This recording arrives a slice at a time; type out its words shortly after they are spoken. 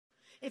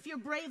If you're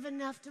brave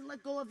enough to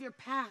let go of your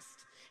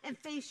past and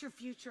face your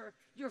future,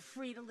 you're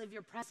free to live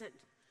your present.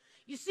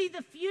 You see,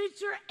 the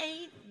future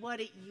ain't what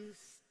it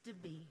used to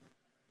be.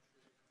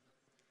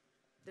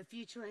 The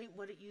future ain't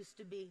what it used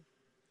to be.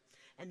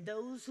 And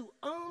those who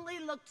only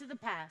look to the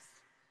past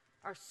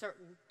are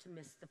certain to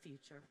miss the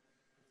future.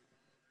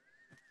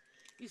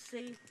 You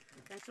see,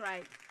 that's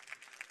right.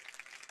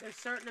 They're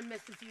certain to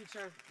miss the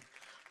future.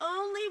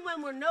 Only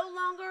when we're no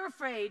longer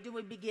afraid do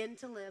we begin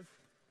to live.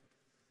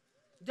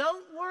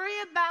 Don't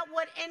worry about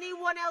what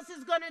anyone else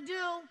is going to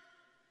do.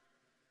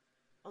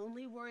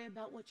 Only worry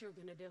about what you're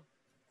going to do.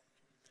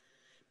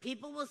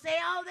 People will say,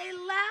 oh, they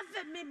laugh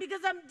at me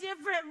because I'm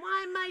different.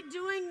 Why am I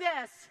doing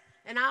this?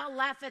 And I'll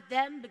laugh at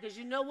them because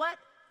you know what?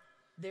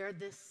 They're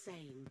the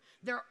same.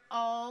 They're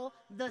all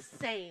the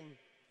same.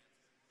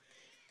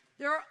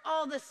 They're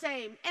all the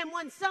same. And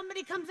when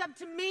somebody comes up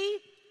to me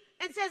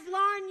and says,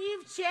 Loren,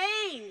 you've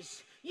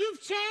changed. You've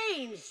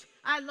changed.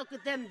 I look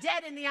at them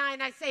dead in the eye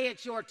and I say,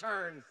 it's your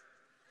turn.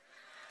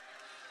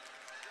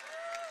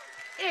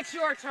 It's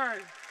your turn.